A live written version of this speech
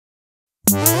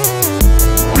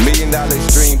$1 million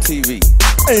stream TV.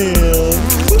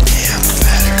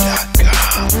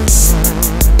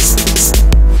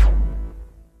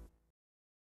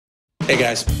 Hey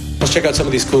guys, let's check out some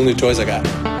of these cool new toys I got.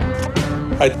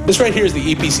 Alright, this right here is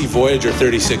the EPC Voyager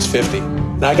 3650.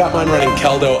 Now I got mine running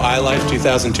Keldo iLife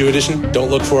 2002 edition. Don't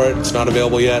look for it, it's not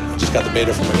available yet. I just got the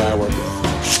beta from the guy I work with.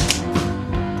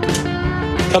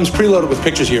 Comes preloaded with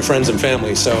pictures of your friends and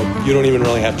family, so you don't even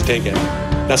really have to take it.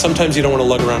 Now sometimes you don't want to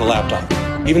lug around a laptop.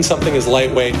 Even something as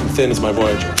lightweight and thin as my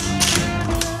Voyager.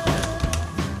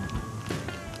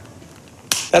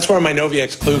 That's where my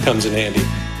Noviex Clue comes in handy.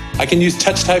 I can use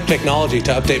touch-type technology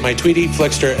to update my Tweety,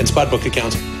 Flixster, and Spudbook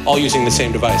accounts, all using the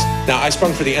same device. Now, I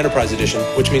sprung for the Enterprise Edition,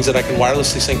 which means that I can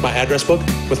wirelessly sync my address book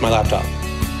with my laptop.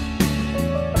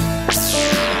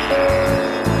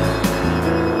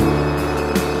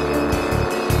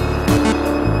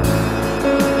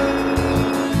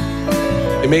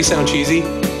 It may sound cheesy,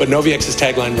 but Noviex's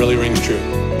tagline really rings true.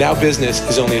 Now business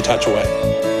is only a touch away.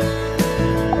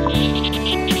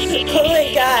 Oh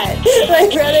my God, my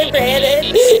brother Brandon,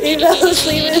 he fell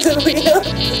asleep at the wheel.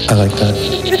 I like that.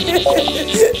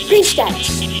 3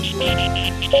 steps.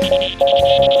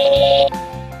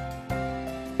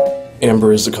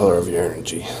 Amber is the color of your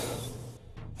energy.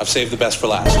 I've saved the best for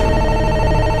last.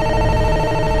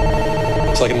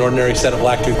 Looks like an ordinary set of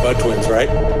Blacktooth Bud twins, right?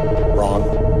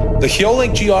 Wrong. The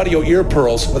Hyolink G Audio ear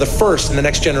pearls are the first in the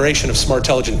next generation of smart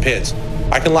intelligent PIDs.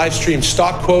 I can live stream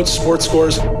stock quotes, sports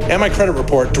scores, and my credit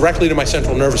report directly to my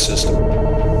central nervous system.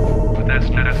 But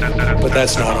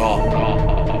that's not all.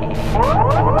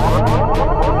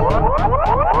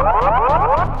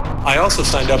 I also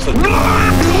signed up for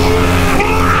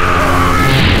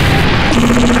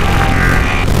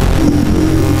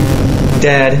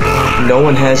Dad, no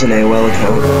one has an AOL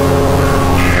account.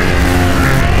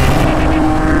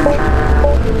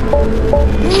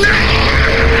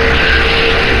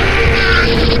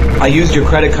 I used your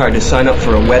credit card to sign up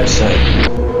for a website.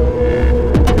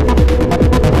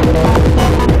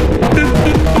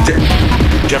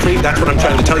 Jeffrey, that's what I'm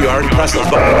trying to tell you. I already pressed those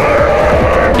buttons.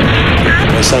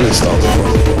 My son installed it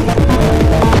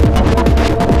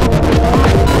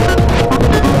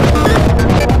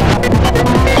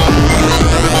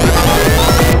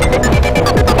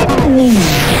for me.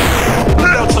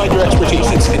 Outside your expertise,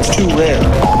 it's too rare.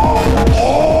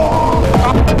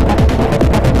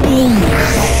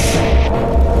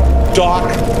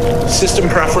 Dock, system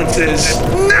preferences.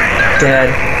 Dad,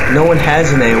 no one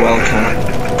has an AOL account.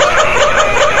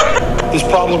 This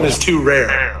problem is too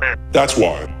rare. That's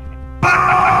why.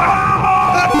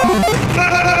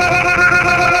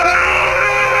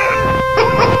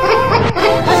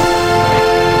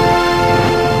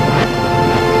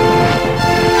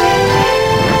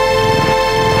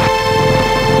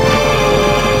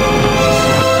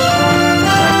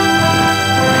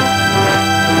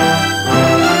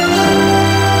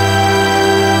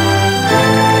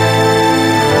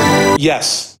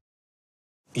 Yes.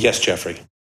 Yes, Jeffrey.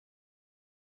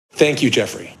 Thank you,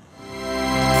 Jeffrey.